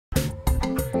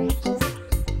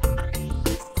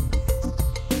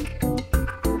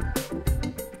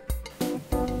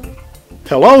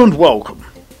Hello and welcome.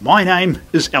 My name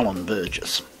is Allan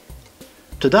Burgess.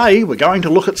 Today we're going to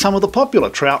look at some of the popular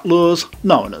trout lures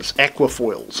known as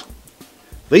aquafoils.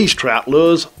 These trout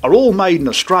lures are all made in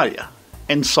Australia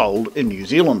and sold in New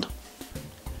Zealand.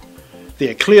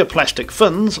 Their clear plastic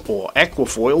fins, or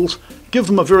aquafoils, give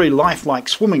them a very lifelike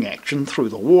swimming action through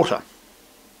the water.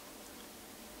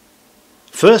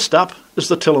 First up is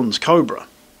the Tillin's Cobra,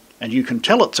 and you can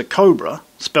tell it's a cobra,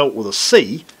 spelt with a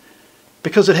C,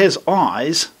 because it has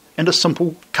eyes and a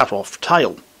simple cut-off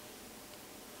tail.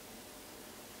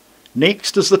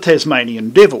 Next is the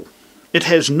Tasmanian Devil. It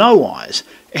has no eyes,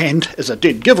 and as a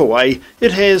dead giveaway,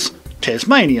 it has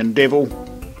Tasmanian Devil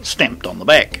stamped on the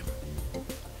back.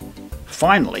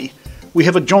 Finally, we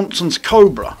have a Johnson's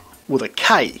Cobra with a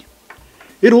K.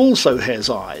 It also has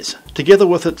eyes, together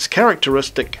with its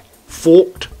characteristic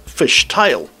forked fish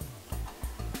tail.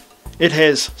 It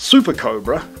has Super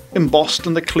Cobra embossed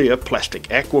in the clear plastic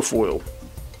aquafoil.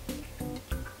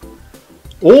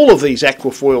 All of these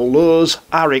aquafoil lures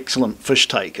are excellent fish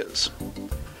takers.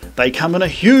 They come in a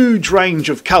huge range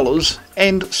of colours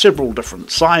and several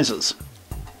different sizes.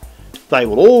 They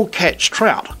will all catch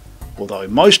trout, although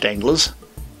most anglers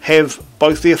have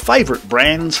both their favourite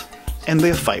brands and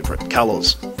their favourite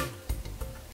colours.